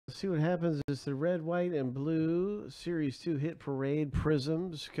see what happens. It's the red, white, and blue Series 2 Hit Parade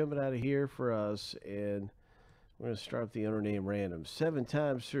Prisms coming out of here for us. And we're going to start the owner name random. 7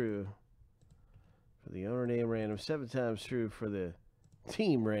 times through for the owner name random. 7 times through for the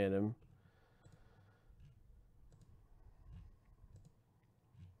team random.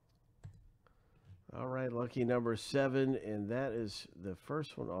 All right, lucky number 7. And that is the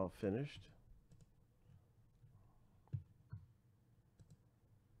first one all finished.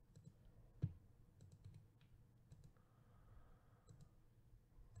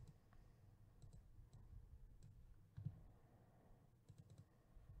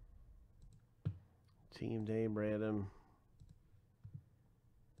 Team name random.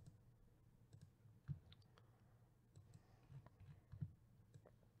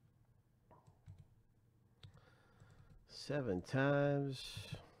 Seven times.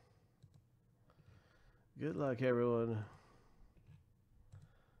 Good luck, everyone.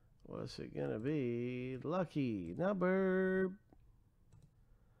 What's it gonna be? Lucky number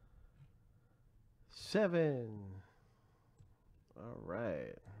 7. All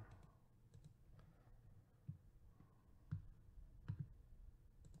right.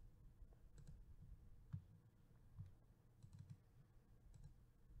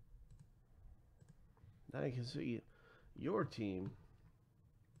 Now you can see your team.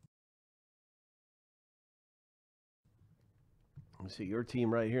 You see your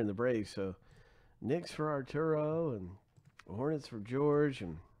team right here in the break. So Nick's for Arturo and Hornets for George.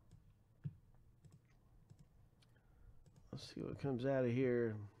 And let's see what comes out of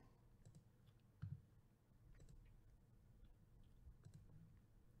here.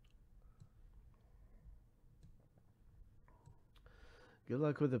 Good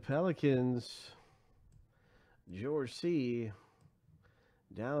luck with the Pelicans. George C.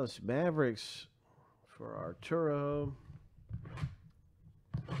 Dallas Mavericks for Arturo.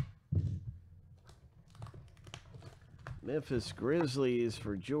 Memphis Grizzlies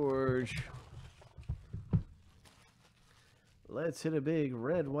for George. Let's hit a big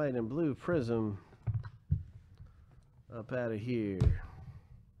red, white, and blue prism up out of here.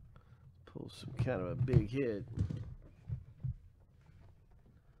 Pull some kind of a big hit.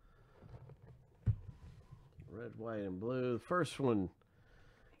 Red, white, and blue. The first one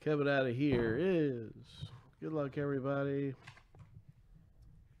coming out of here is, good luck, everybody.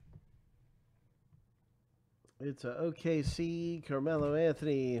 It's a OKC Carmelo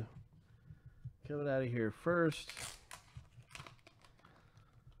Anthony coming out of here first.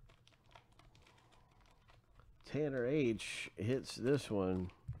 Tanner H hits this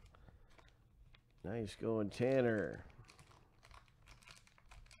one. Nice going, Tanner.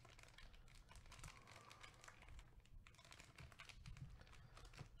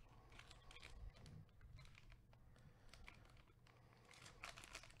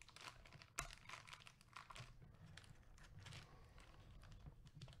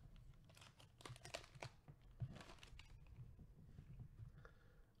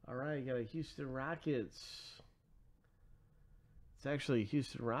 All right, you got a Houston Rockets. It's actually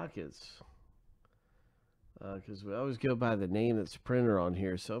Houston Rockets. Because we always go by the name that's printed on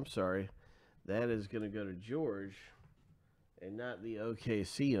here, so I'm sorry. That is going to go to George and not the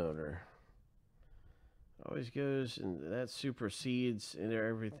OKC owner. Always goes, and that supersedes in there.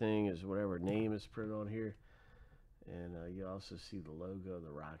 Everything is whatever name is printed on here. And you also see the logo of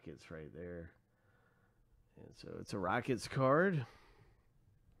the Rockets right there. And so it's a Rockets card.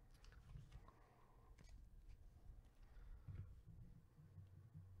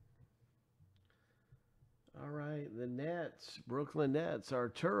 All right, the Nets, Brooklyn Nets,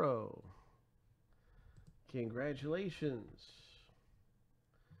 Arturo. Congratulations.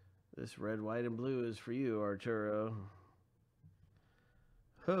 This red, white, and blue is for you, Arturo.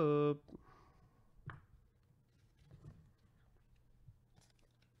 Hope.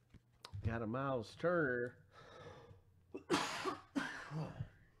 Got a Miles Turner.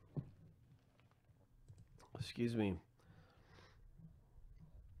 Excuse me.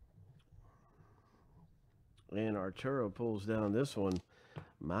 And Arturo pulls down this one.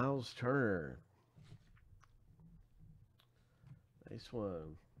 Miles Turner. Nice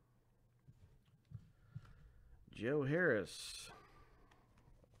one. Joe Harris.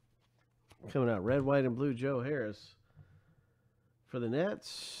 Coming out red, white, and blue, Joe Harris. For the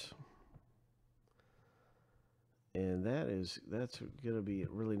Nets. And that's going to be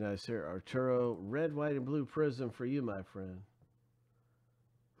really nice there. Arturo, red, white, and blue prism for you, my friend.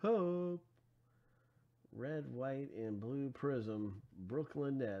 Hope. Red, white, and blue prism,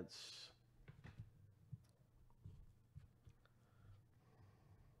 Brooklyn Nets.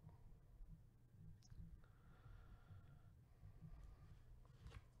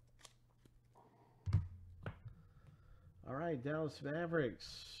 All right, Dallas Mavericks.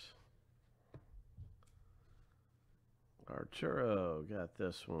 Arturo got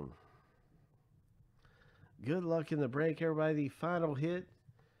this one. Good luck in the break, everybody. The final hit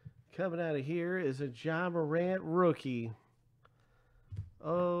coming out of here is a Ja Morant rookie.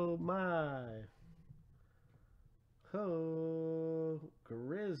 Oh, my. Oh,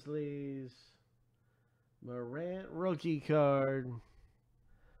 Grizzlies. Morant rookie card.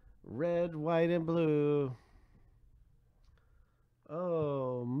 Red, white, and blue.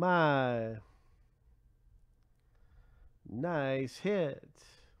 Oh, my. Nice hit.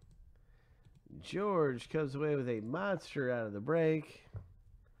 George comes away with a monster out of the break.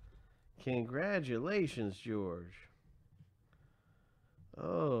 Congratulations, George.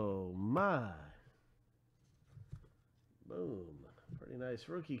 Oh, my. Boom. Pretty nice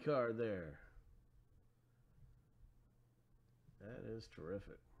rookie card there. That is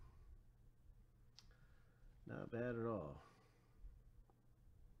terrific. Not bad at all.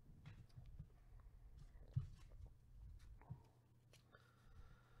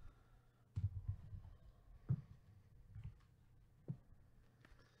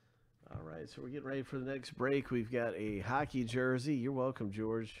 All right, so we're getting ready for the next break. We've got a hockey jersey. You're welcome,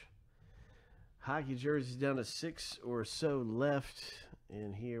 George. Hockey jerseys down to 6 or so left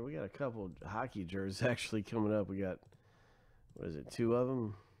in here. We got a couple hockey jerseys actually coming up. We got, what is it, 2 of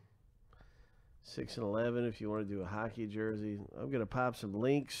them? 6 and 11 if you want to do a hockey jersey. I'm going to pop some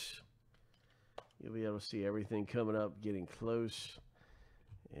links. You'll be able to see everything coming up, getting close.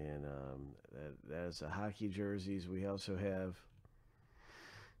 And that's the hockey jerseys. We also have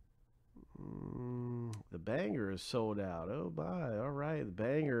the banger is sold out. Oh, my. All right. The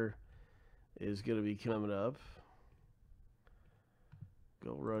banger is going to be coming up.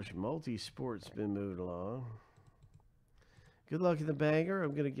 Gold Rush Multi-Sport's been moved along. Good luck in the banger.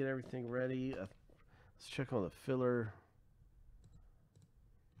 I'm going to get everything ready. Let's check on the filler.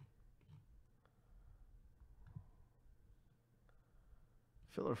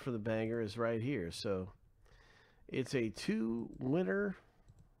 Filler for the banger is right here. So it's a 2-winner,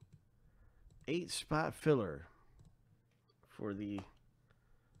 8-spot filler for the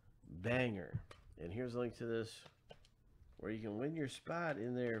banger. And here's a link to this where you can win your spot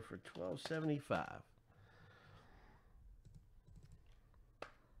in there for $12.75.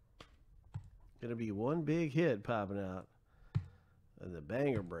 Gonna be one big hit popping out in the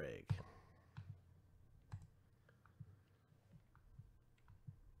banger break.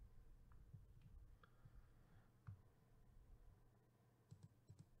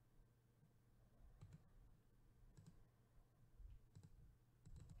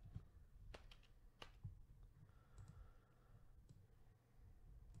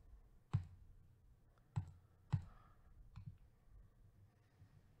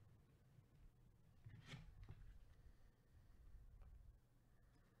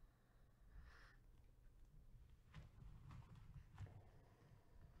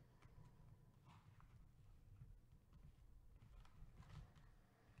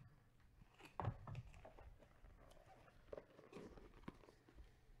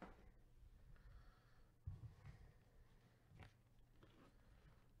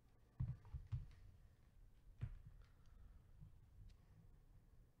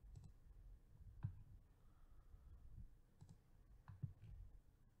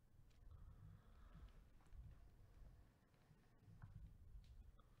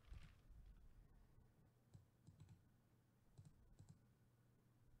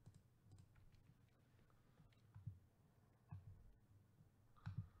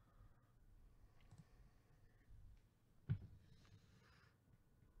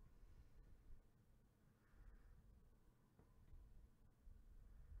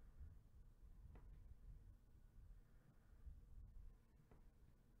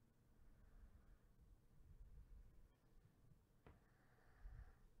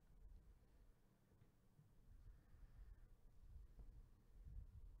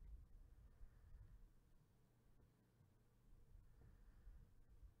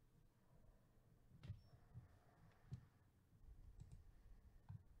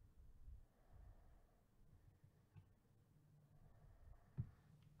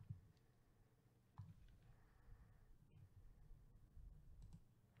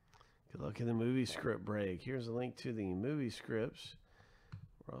 Good luck in the movie script break. Here's a link to the movie scripts.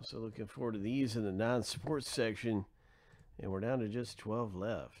 We're also looking forward to these in the non-sports section. And we're down to just 12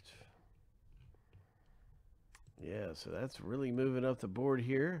 left. Yeah, so that's really moving up the board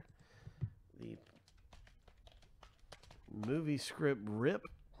here. The movie script rip.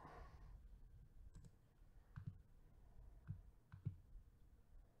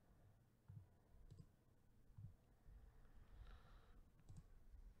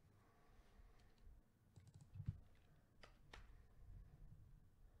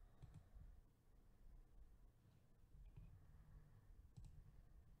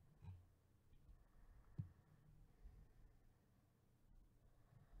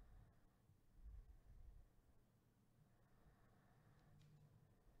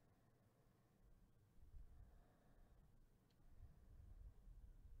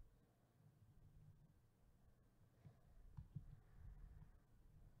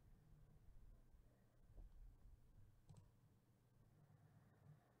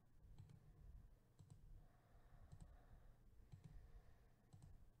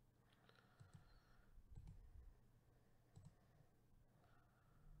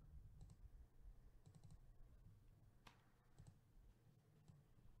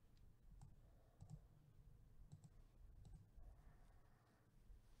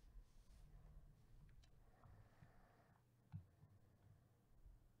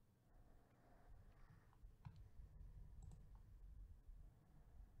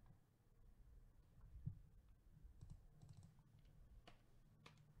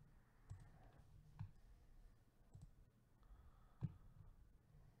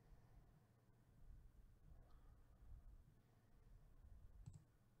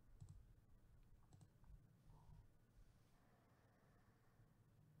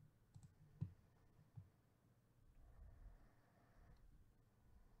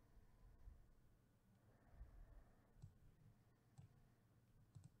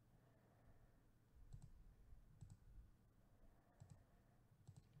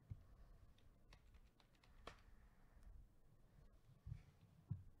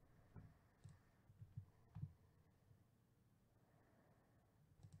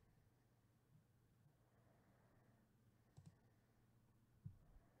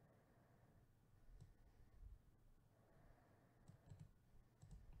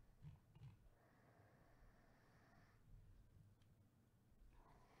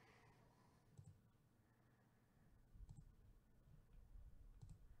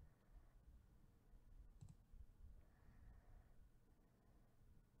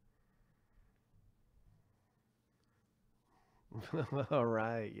 All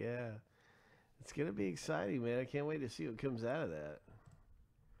right, yeah. It's going to be exciting, man. I can't wait to see what comes out of that.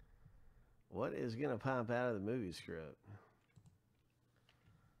 What is going to pop out of the movie script?